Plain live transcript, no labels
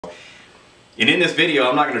And in this video,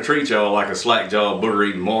 I'm not going to treat y'all like a slack-jawed,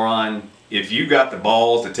 booger-eating moron. If you got the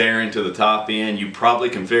balls to tear into the top end, you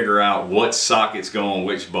probably can figure out what sockets go on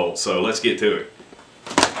which bolt. So let's get to it.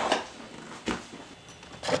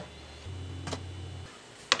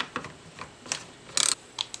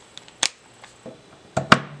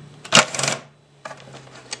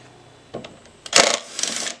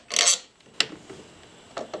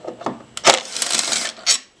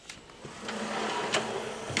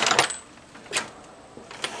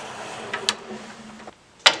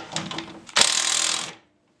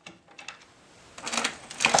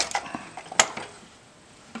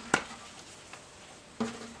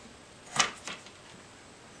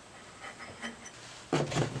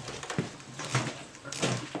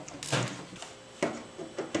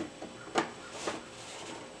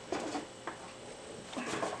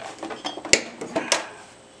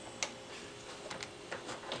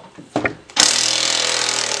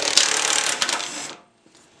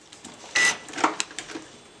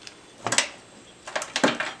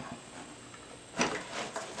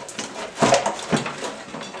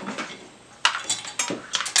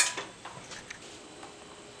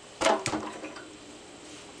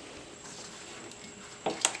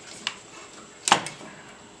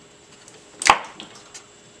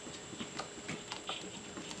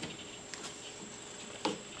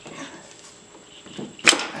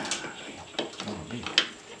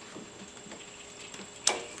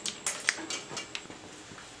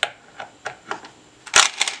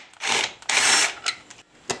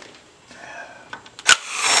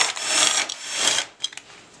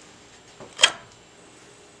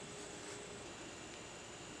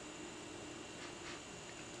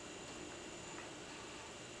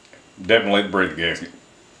 Definitely the breather gasket.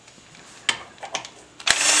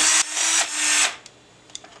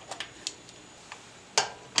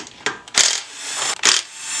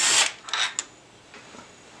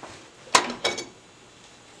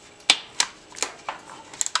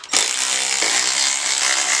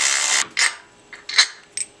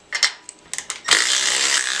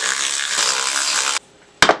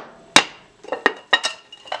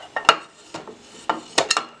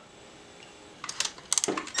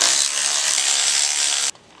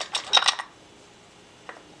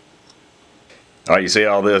 All right, you see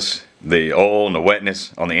all this, the oil and the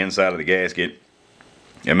wetness on the inside of the gasket?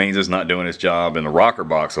 It means it's not doing its job, and the rocker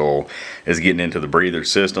box oil is getting into the breather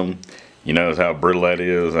system. You notice how brittle that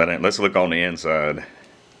is? Let's look on the inside.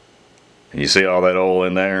 And you see all that oil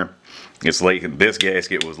in there? It's leaking. This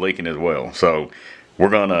gasket was leaking as well. So we're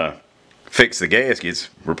gonna fix the gaskets,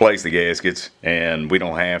 replace the gaskets, and we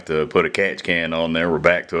don't have to put a catch can on there. We're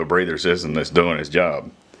back to a breather system that's doing its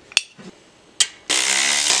job.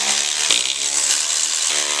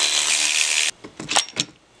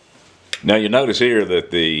 Now you notice here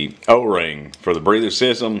that the O-ring for the breather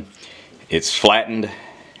system, it's flattened,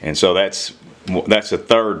 and so that's the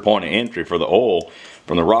third point of entry for the oil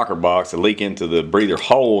from the rocker box to leak into the breather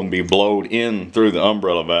hole and be blowed in through the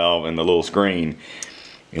umbrella valve and the little screen.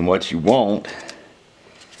 And what you want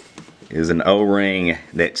is an O-ring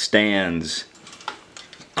that stands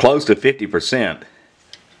close to 50%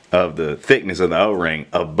 of the thickness of the O-ring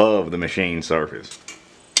above the machine surface.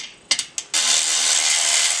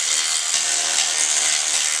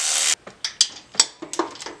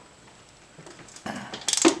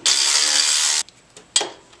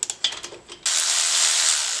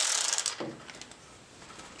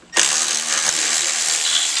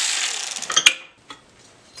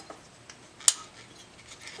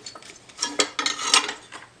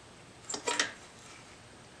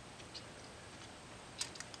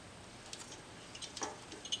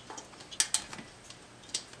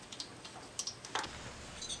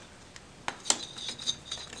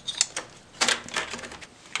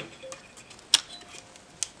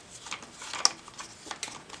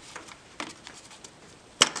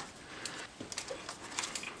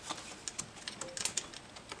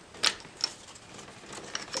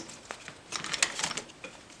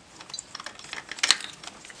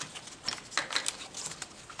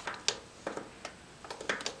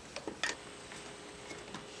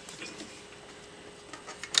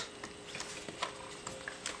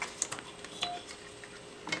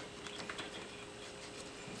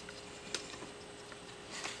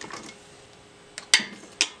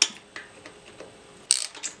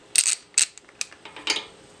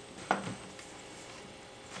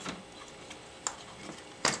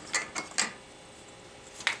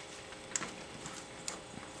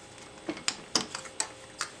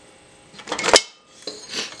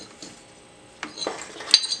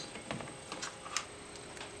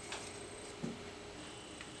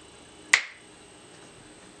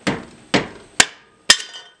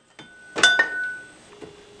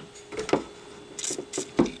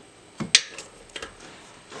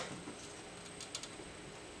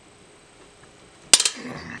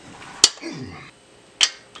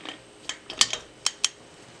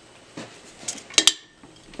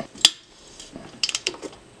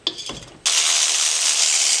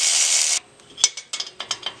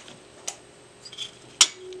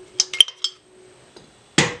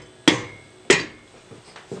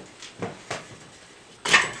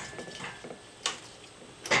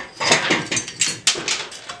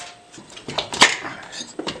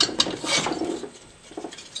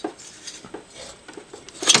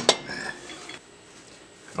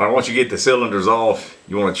 Now once you get the cylinders off,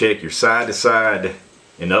 you want to check your side to side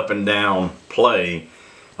and up and down play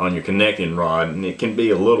on your connecting rod, and it can be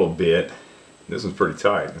a little bit. This is pretty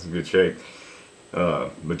tight. It's in good shape,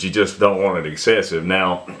 but you just don't want it excessive.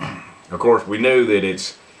 Now, of course, we knew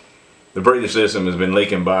that the breather system has been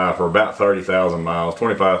leaking by for about 30,000 miles,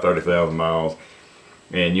 30,000 miles,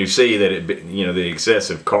 and you see that the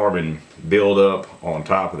excessive carbon buildup on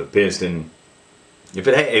top of the piston.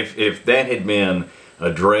 If that had been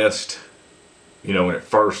addressed, when it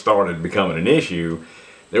first started becoming an issue,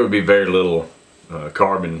 there would be very little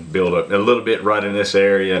carbon buildup. A little bit right in this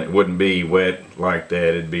area, and it wouldn't be wet like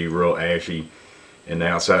that. It'd be real ashy, and the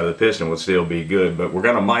outside of the piston would still be good. But we're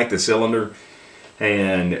going to mic the cylinder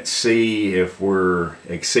and see if we're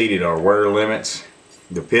exceeded our wear limits.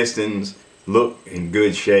 The pistons look in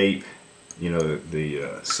good shape,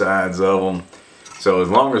 the sides of them. So as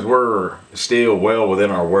long as we're still well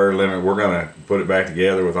within our wear limit, we're going to put it back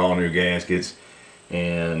together with all new gaskets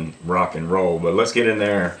and rock and roll. But let's get in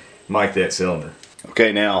there, mic that cylinder.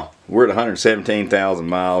 Okay, now we're at 117,000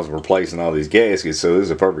 miles replacing all these gaskets, so this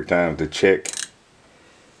is a perfect time to check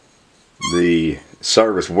the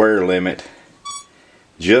service wear limit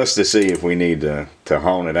just to see if we need to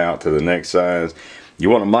hone it out to the next size.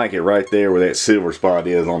 You want to mic it right there where that silver spot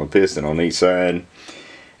is on the piston on each side.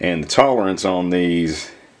 And the tolerance on these,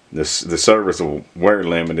 the service wear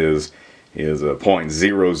limit is a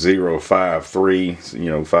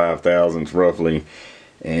 0.0053, 5 thousandths roughly.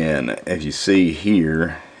 And as you see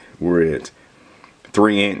here, we're at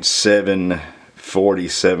 3"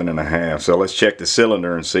 747.5. So let's check the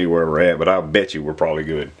cylinder and see where we're at. But I'll bet you we're probably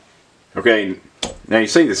good. Okay, now you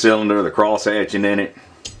see the cylinder, the cross hatching in it.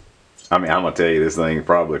 I mean, I'm gonna tell you this thing is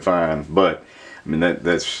probably fine, but I mean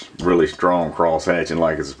that's really strong cross hatching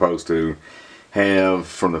like it's supposed to have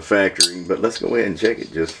from the factory. But let's go ahead and check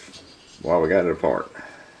it just while we got it apart.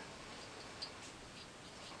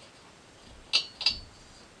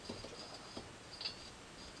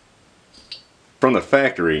 From the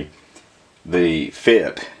factory, the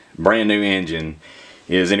fit brand new engine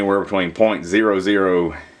is anywhere between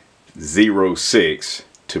 0.0006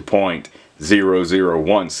 to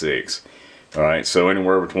 0.0016. Alright, so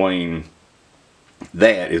anywhere between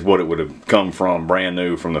that is what it would have come from brand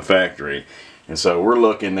new from the factory. And so we're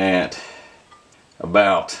looking at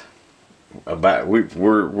we're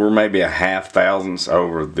maybe a 0.5 thousandths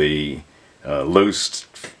over the loose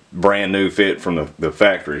brand new fit from the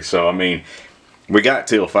factory. So I mean, we got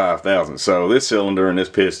till 5 thousandths. So this cylinder and this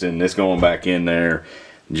piston, it's going back in there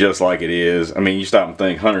just like it is. I mean, you stop and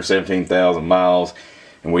think 117,000 miles,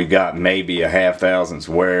 and we've got maybe a 0.5 thousandths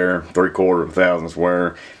wear, 3/4 thousandths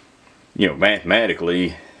wear.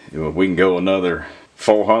 Mathematically, we can go another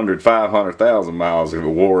 400, 500,000 miles if it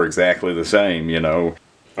wore exactly the same,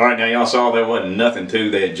 Alright, now y'all saw there wasn't nothing to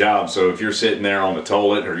that job, so if you're sitting there on the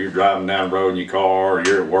toilet, or you're driving down the road in your car, or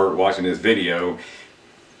you're at work watching this video,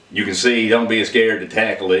 you can see, don't be scared to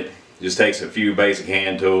tackle it. It just takes a few basic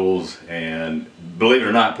hand tools, and believe it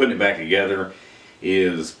or not, putting it back together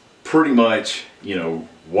is pretty much,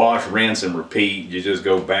 wash, rinse, and repeat. You just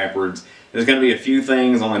go backwards. There's going to be a few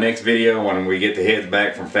things on the next video when we get the heads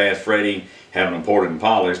back from Fast Freddy, having them ported and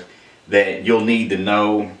polished, that you'll need to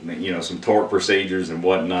know, some torque procedures and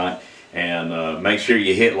whatnot. And make sure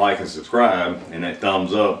you hit like and subscribe and that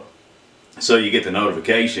thumbs up so you get the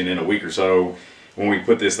notification in a week or so when we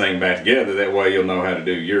put this thing back together. That way you'll know how to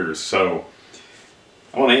do yours. So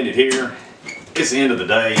I want to end it here. It's the end of the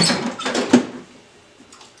day.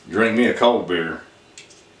 Drink me a cold beer.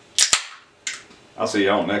 I'll see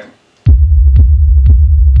y'all next one.